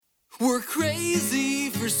We're crazy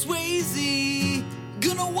for Swayze.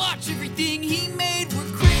 Gonna watch everything he made. We're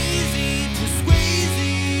crazy for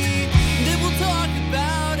Swayze. Then we'll talk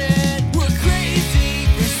about it. We're crazy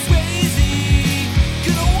for Swayze.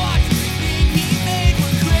 Gonna watch everything he made.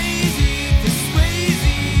 We're crazy for Swayze.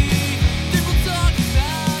 Then we'll talk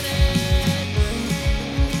about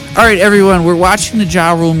it. All right, everyone, we're watching the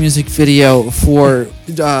Ja Rule music video for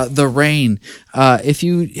The Rain. If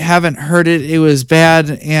you haven't heard it, it was bad.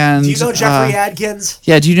 And do you know Jeffrey Adkins?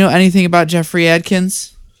 Yeah, do you know anything about Jeffrey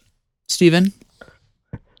Adkins, Steven?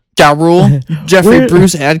 Ja Rule? Jeffrey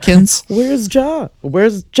Bruce Adkins? Where's Ja?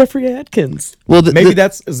 Where's Jeffrey Adkins? Well, maybe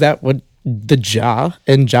is that what the Ja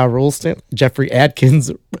and Ja Rule stand? Jeffrey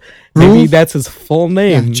Adkins. Maybe that's his full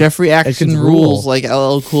name. Yeah, Jeffrey Adkins rules, like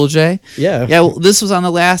LL Cool J. Yeah. Yeah, well, this was on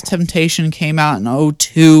The Last Temptation, came out in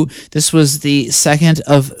 2002. This was the second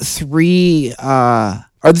of three, or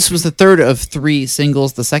this was the third of three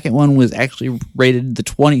singles. The second one was actually rated the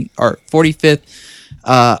 45th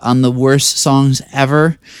on the worst songs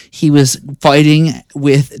ever. He was fighting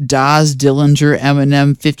with Daz, Dillinger,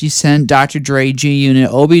 Eminem, 50 Cent, Dr. Dre, G-Unit,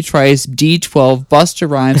 Obi Trice, D12, Busta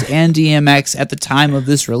Rhymes, and DMX at the time of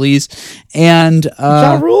this release. And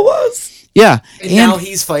Ja Rule was? Yeah. And now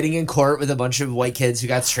he's fighting in court with a bunch of white kids who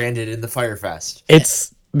got stranded in the Fyre Fest.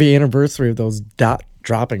 It's the anniversary of those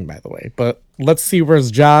dropping, by the way. But let's see where's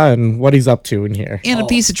Ja and what he's up to in here. And a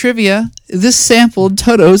piece of trivia, this sampled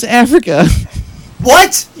Toto's Africa.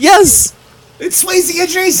 What? Yes. It's Swayze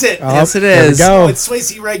adjacent. Yes, it there we is. go. Oh, it's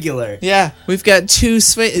Swayze regular. Yeah, we've got two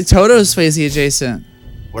Toto's Swayze adjacent.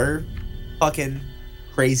 We're fucking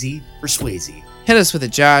crazy for Swayze. Hit us with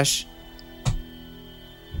it, Josh.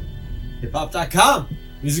 Hiphop.com.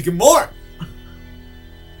 Music and more.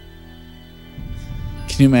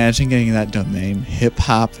 Can you imagine getting that domain?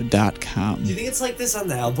 Hiphop.com. Do you think it's like this on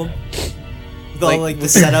the album? With all like the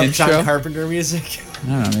setup intro? John Carpenter music? I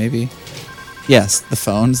don't know, maybe. Yes, the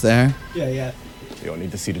phone's there. Yeah. You don't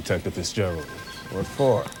need to see Detective Fitzgerald. What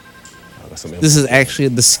for? This is actually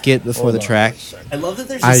the skit before the track. I love that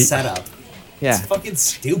there's a setup. Yeah. It's fucking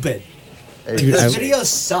stupid. Hey, This video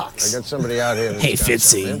sucks. I got somebody out here. Hey,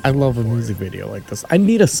 Fitzy. I love a music video like this. I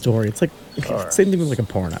need a story. It's like same thing as like a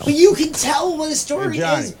porno. But you can tell what a story Hey,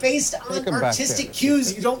 Johnny, is based on take him back artistic there.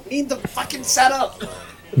 cues. You don't need the fucking setup.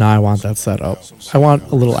 No, I want that setup. I want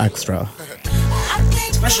a little extra.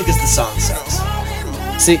 Especially because the song sucks.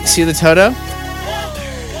 See the Toto?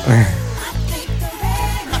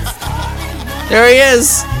 There he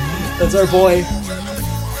is. That's our boy.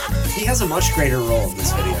 He has a much greater role in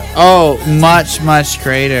this video. Oh, much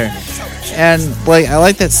greater. And like, I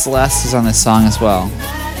like that Celeste is on this song as well.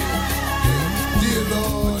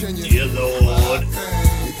 Dear Lord.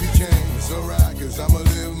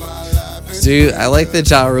 Dude, I like that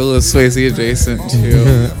Ja Rule is Swayze adjacent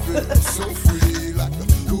too.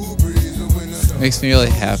 Makes me really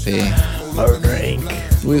happy.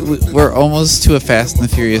 We're almost to a Fast and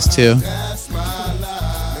the Furious 2.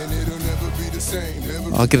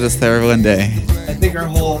 I'll get us there one day. I think our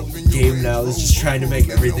whole game now is just trying to make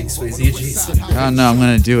everything Swayze adjacent. Oh no, I'm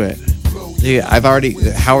gonna do it. Dude, I've already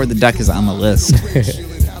Howard the Duck is on the list.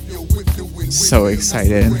 So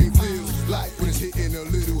excited.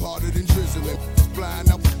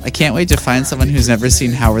 I can't wait to find someone who's never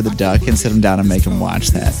seen Howard the Duck and sit him down and make him watch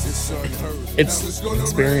that. It's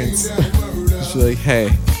experience. Just be like, hey,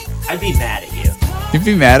 I'd be mad at you. you'd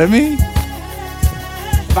be mad at me?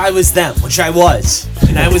 If I was them, which I was,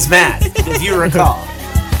 and I was mad, if you recall.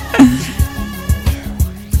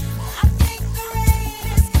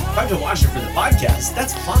 If I have to watch it for the podcast,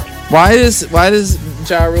 that's fine. Why does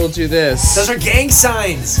Ja Rule do this? Those are gang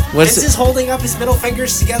signs. What's Vince is holding up his middle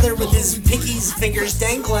fingers together with his pinky's fingers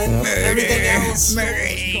dangling. And everything else.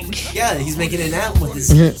 Yeah, he's making an out with his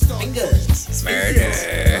fingers. His fingers.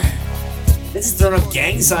 Vince is throwing up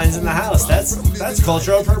gang signs in the house. That's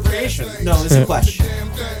cultural appropriation. No, it's a question.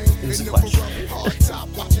 It was a question.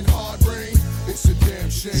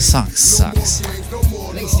 This song sucks. I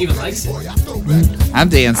think Steven likes it. I'm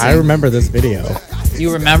dancing. I remember this video.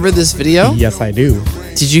 You remember this video? Yes, I do.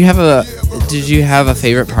 Did you have a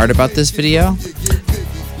favorite part about this video?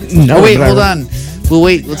 No, Oh wait, but hold on.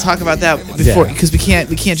 We'll talk about that before, because we can't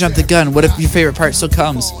jump the gun. What if your favorite part still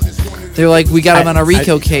comes? They're like, we got him on a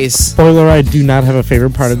RICO case. Spoiler, I do not have a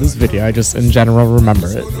favorite part of this video. I just, in general, remember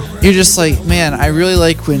it. You're just like, man, I really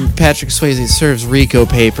like when Patrick Swayze serves RICO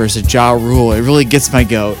papers at Ja Rule. It really gets my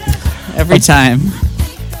goat. Every time.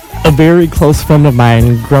 A very close friend of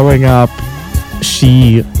mine growing up,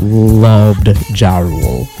 she loved Ja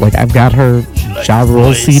Rule. Like, I've got her Ja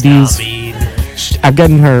Rule CDs. I've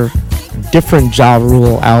gotten her different Ja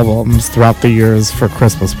Rule albums throughout the years for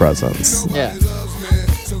Christmas presents. Yeah.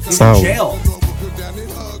 He's So- in jail.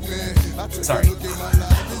 Sorry.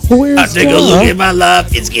 Where's Ja? my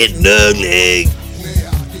life. It's getting ugly.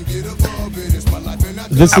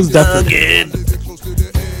 This is definitely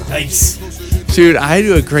Nice. Dude, I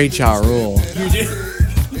do a great Ja Rule. You do.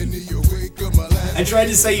 I tried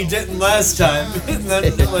to say you didn't last time, and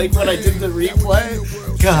then like when I did the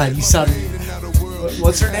replay, God, you sounded.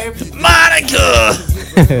 What's her name? Monica!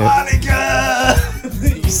 Monica.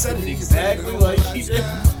 You said it exactly like he did.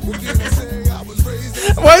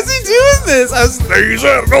 Why is he doing this? I was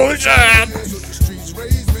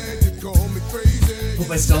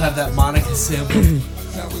Hope I still have that Monica sample.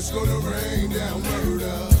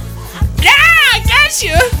 Yeah, I got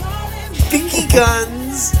you. Pinky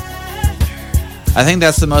guns. I think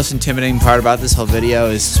that's the most intimidating part about this whole video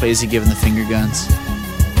is Swayze giving the finger guns.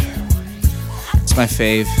 It's my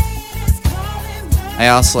fave. I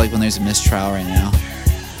also like when there's a mistrial right now.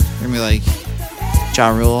 They're gonna be like, Ja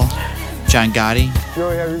Rule, John Gotti,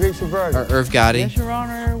 Joey, have you reached the verdict? or Irv Gotti. Yes, Your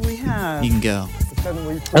Honor, we have. You can go.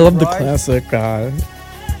 I love the classic,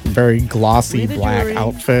 very glossy We, the black jury,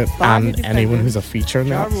 outfit find on the anyone defendant, who's a feature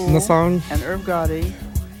Ja in the Rule, song. and Irv Gotti.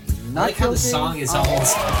 I like how the song is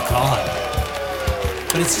almost gone,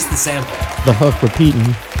 but it's just the sample. The hook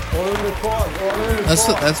repeating.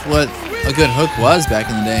 That's what a good hook was back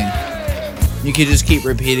in the day. You could just keep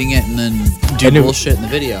repeating it and then do And it- bullshit in the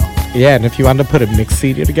video. Yeah, and if you wanted to put a mix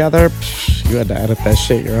CD together, you had to edit that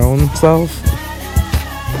shit your own self.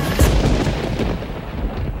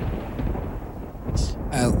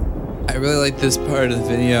 I really like this part of the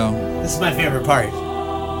video. This is my favorite part.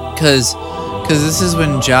 Cause this is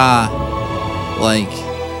when Ja like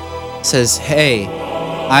says, "Hey,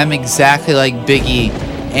 I'm exactly like Biggie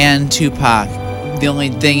and Tupac. The only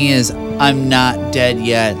thing is I'm not dead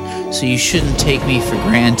yet, so you shouldn't take me for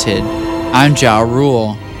granted. I'm Ja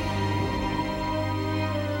Rule."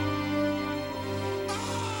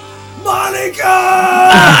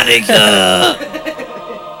 Monica!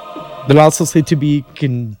 But also say to be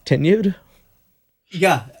continued.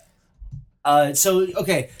 Yeah. So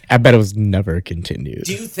okay. I bet it was never continued.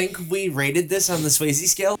 Do you think we rated this on the Swayze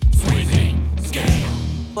scale?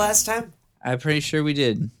 Last time? I'm pretty sure we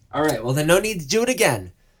did. All right. Well, then no need to do it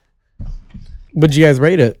again. Would you guys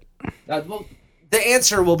rate it? Well, the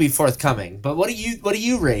answer will be forthcoming. But what do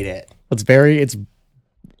you rate it?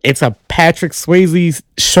 It's a Patrick Swayze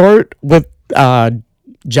short with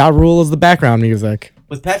Ja Rule as the background music.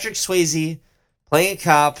 With Patrick Swayze playing a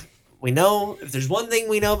cop, we know if there's one thing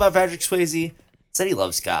we know about Patrick Swayze, it's that he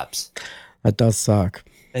loves cops. That does suck.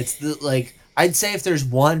 It's I'd say if there's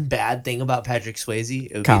one bad thing about Patrick Swayze,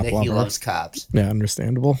 it would Cop be that he lover. loves cops. Yeah,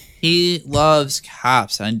 understandable. He loves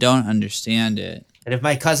cops. I don't understand it. And if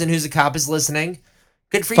my cousin who's a cop is listening,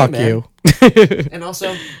 good for Fuck you, man. you. And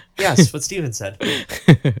also, yes, what Steven said.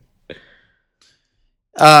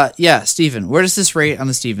 Yeah, Steven, where does this rate on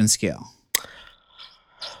the Steven scale?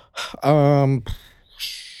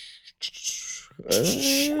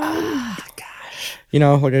 You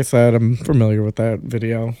know, like I said, I'm familiar with that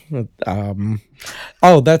video.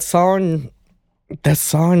 Oh, that song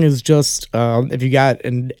is just if you got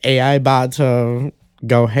an AI bot to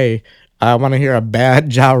go, hey, I want to hear a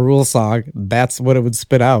bad Ja Rule song, that's what it would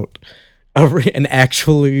spit out. A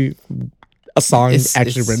song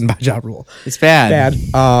It's- written by Ja Rule. It's bad.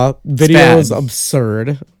 Bad. Video bad. is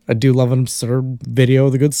absurd. I do love an absurd video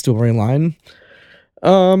with a good storyline.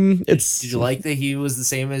 It's Did you like that he was the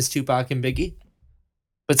same as Tupac and Biggie,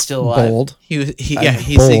 but still alive? bold. He's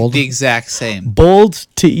the exact same. Bold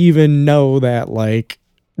to even know that like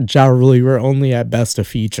Ja Rule were only at best a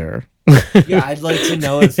feature. Yeah, I'd like to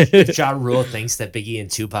know if Ja Rule thinks that Biggie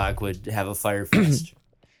and Tupac would have a fire fest.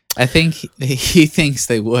 I think he thinks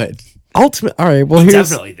they would. Ultimate. All right. Well, He here's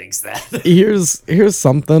definitely thinks that. here's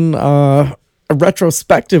something.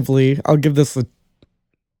 Retrospectively, I'll give this a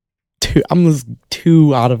 2. I'm this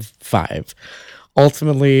 2 out of 5.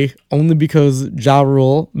 Ultimately, only because Ja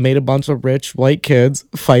Rule made a bunch of rich white kids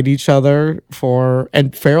fight each other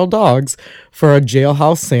and feral dogs for a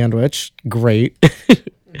jailhouse sandwich. Great.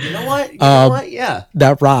 You know what? You know what? Yeah.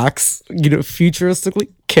 That rocks. You know, futuristically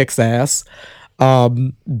kicks ass.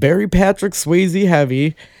 Barry Patrick Swayze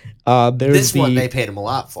heavy. There's This one they paid him a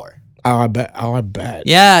lot for. I bet.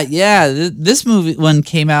 Yeah. This movie one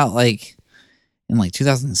came out like in like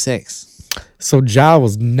 2006. So Ja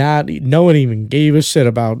was not. No one even gave a shit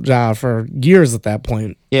about Ja for years at that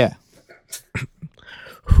point. Yeah.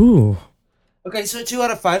 Whew. Okay, so 2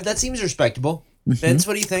 out of 5. That seems respectable. Vince,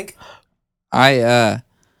 what do you think? I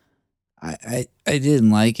I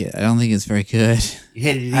didn't like it. I don't think it's very good. You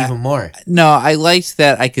hated it even more. No, I liked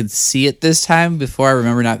that I could see it this time. Before, I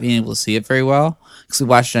remember not being able to see it very well because we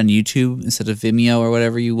watched it on YouTube instead of Vimeo or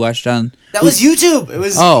whatever you watched on. That was YouTube. It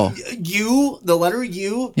was U, the letter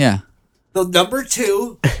U, Yeah. the number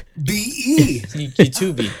 2, BE.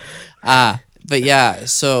 YouTube. But yeah,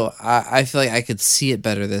 so I feel like I could see it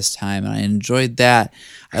better this time, and I enjoyed that.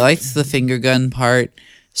 I liked the finger gun part,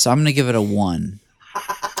 so I'm gonna give it a 1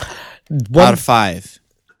 out of 5.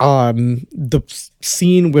 The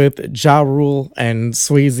scene with Ja Rule and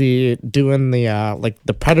Swayze doing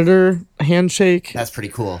the Predator handshake. That's pretty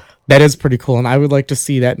cool. That is pretty cool, and I would like to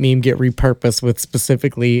see that meme get repurposed with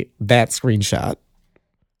specifically that screenshot.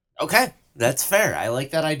 Okay, that's fair. I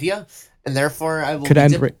like that idea, and therefore I will Could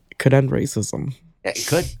end racism. Yeah, it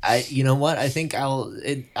could. You know what? I think I'll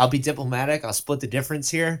be diplomatic. I'll split the difference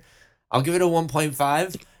here. I'll give it a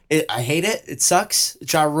 1.5. I hate it. It sucks.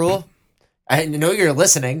 Ja Rule. I know you're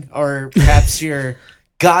listening, or perhaps you're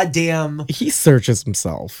goddamn. He searches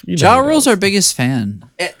himself. Ja Rule's our biggest fan.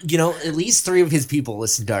 At least 3 of his people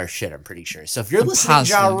listen to our shit. I'm pretty sure. So if you're listening,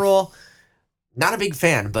 Ja Rule, not a big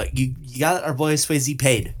fan, but you got our boy Swayze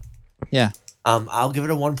paid. Yeah. I'll give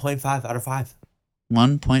it a 1.5 out of 5.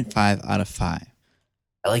 1.5 out of 5.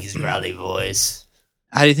 I like his growly voice.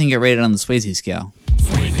 How do you think it rated on the Swayze scale?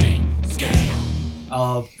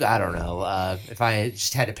 Oh, I don't know. If I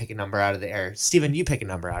just had to pick a number out of the air. Steven, you pick a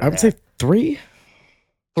number out of I would the air. say 3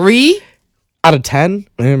 3 out of 10,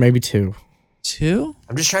 maybe 2. 2?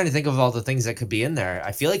 I'm just trying to think of all the things that could be in there.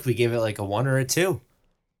 I feel like we gave it like a 1 or a 2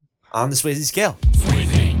 on the Swayze scale.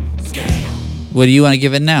 What do you want to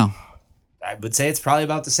give it now? I would say it's probably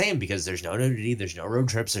about the same because there's no nudity, there's no road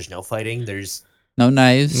trips, there's no fighting, there's No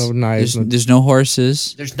knives. No knives. There's no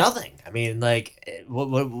horses. nothing. I mean, like,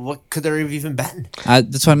 what could there have even been?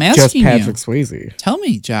 That's what I'm Just asking Patrick you. Swayze. Tell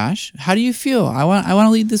me, Josh. How do you feel? I want to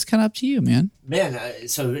lead this kind of up to you, man. Man,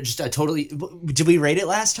 so just a totally. Did we rate it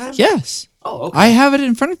last time? Yes. Oh, okay. I have it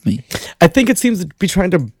in front of me. I think it seems to be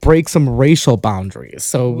trying to break some racial boundaries,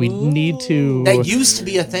 so we need to. That used to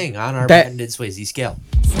be a thing on our That- patented Swayze scale.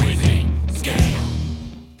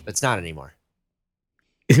 It's not anymore.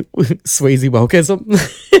 Swayze wokeism.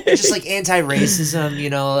 It's just like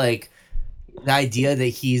anti-racism, like the idea that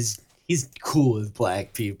he's cool with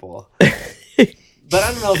black people. But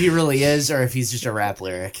I don't know if he really is or if he's just a rap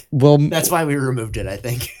lyric. Well, That's why we removed it, I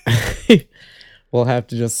think. we'll have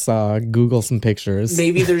to just Google some pictures.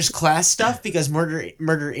 Maybe there's class stuff because Murder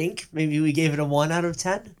Inc. Maybe we gave it a 1 out of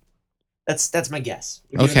 10. That's my guess.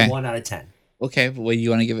 We gave it Okay. a 1 out of 10. Okay, but what do you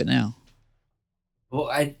want to give it now? Well,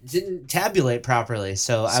 I didn't tabulate properly,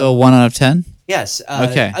 so So 1 out of 10? yes.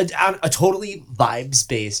 Okay. A totally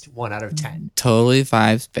vibes-based 1 out of 10. Totally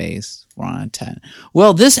vibes based. 1 out of 10.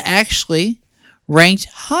 Well, this actually ranked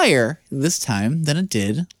higher this time than it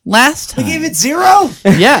did last time. We gave it 0?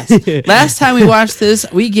 Yes. Last time we watched this,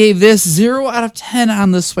 we gave this 0 out of 10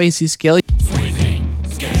 on the Swayze scale.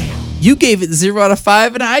 You gave it 0 out of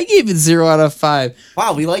 5, and I gave it 0 out of 5.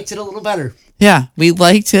 Wow, we liked it a little better. Yeah, we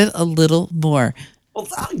liked it a little more. Well,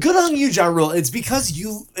 good on you, Ja Rule. It's because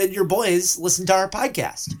you and your boys listen to our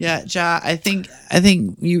podcast. Yeah, Ja, I think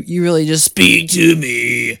you really just speak to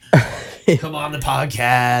me. Come on the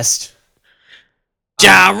podcast.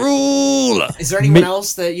 Ja Rule. Is there anyone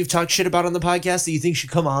else that you've talked shit about on the podcast that you think should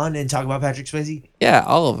come on and talk about Patrick Swayze? Yeah,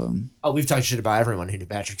 all of them. Oh, we've talked shit about everyone who did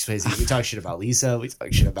Patrick Swayze. We talked shit about Lisa. We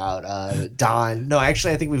talked shit about Don. No,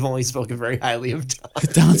 actually, I think we've only spoken very highly of Don.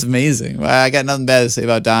 Don's amazing. Well, I got nothing bad to say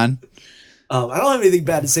about Don. I don't have anything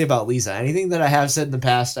bad to say about Lisa. Anything that I have said in the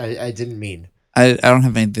past, I didn't mean. I don't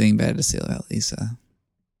have anything bad to say about Lisa.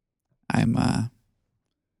 I'm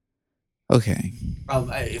okay.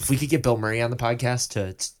 If we could get Bill Murray on the podcast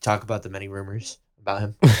to talk about the many rumors about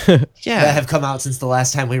him Yeah. that have come out since the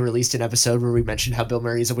last time we released an episode where we mentioned how Bill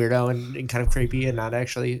Murray is a weirdo and kind of creepy and not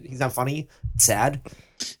actually, he's not funny, it's sad.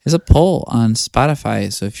 There's a poll on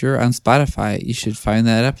Spotify, so if you're on Spotify, you should find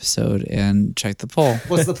that episode and check the poll.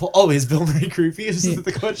 What's the poll? Oh, is Bill Murray creepy? Is that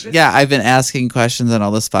the question? Yeah, I've been asking questions on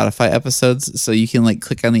all the Spotify episodes, so you can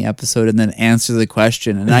click on the episode and then answer the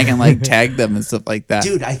question, and I can tag them and stuff like that.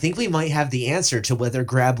 Dude, I think we might have the answer to whether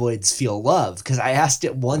graboids feel love because I asked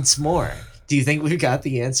it once more. Do you think we've got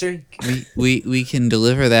the answer? We can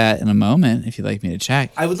deliver that in a moment if you'd like me to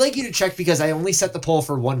check. I would like you to check because I only set the poll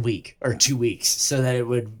for 1 week or 2 weeks so that it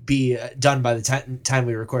would be done by the time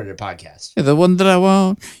we recorded a podcast. You're the one that I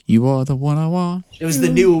want. You are the one I want. It was the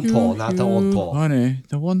new poll, not the old poll. Honey,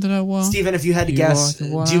 the one that I want. Steven, if you had to You guess, are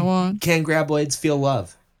the one I want. can graboids feel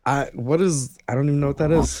love? What is? I don't even know what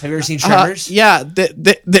that is. Have you ever seen Tremors? Yeah, there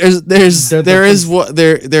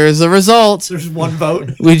is a result. There's one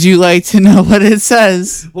vote. Would you like to know what it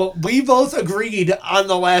says? Well, we both agreed on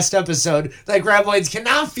the last episode that graboids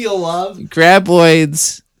cannot feel love.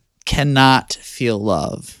 Graboids cannot feel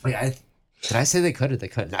love. Wait, did I say they could or they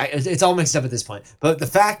couldn't? It's all mixed up at this point. But the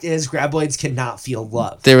fact is, graboids cannot feel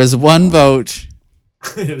love. There was one vote.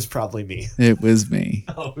 It was probably me. It was me.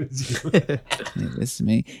 Oh, it was you. It was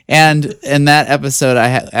me. And in that episode, I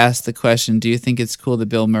asked the question, do you think it's cool that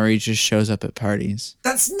Bill Murray just shows up at parties?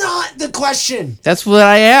 That's not the question. That's what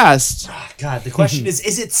I asked. Oh, God, the question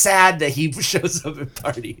is it sad that he shows up at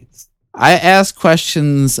parties? I ask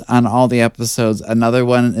questions on all the episodes. Another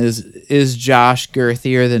one is Josh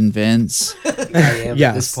girthier than Vince? I am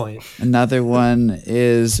at this point. Another one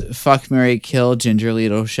is fuck, marry, kill Ginger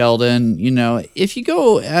Little Sheldon. You know, if you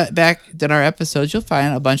go back in our episodes, you'll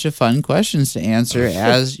find a bunch of fun questions to answer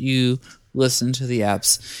as you listen to the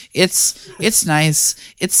apps. It's nice.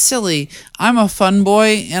 It's silly. I'm a fun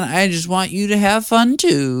boy, and I just want you to have fun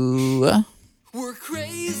too. We're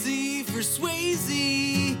crazy.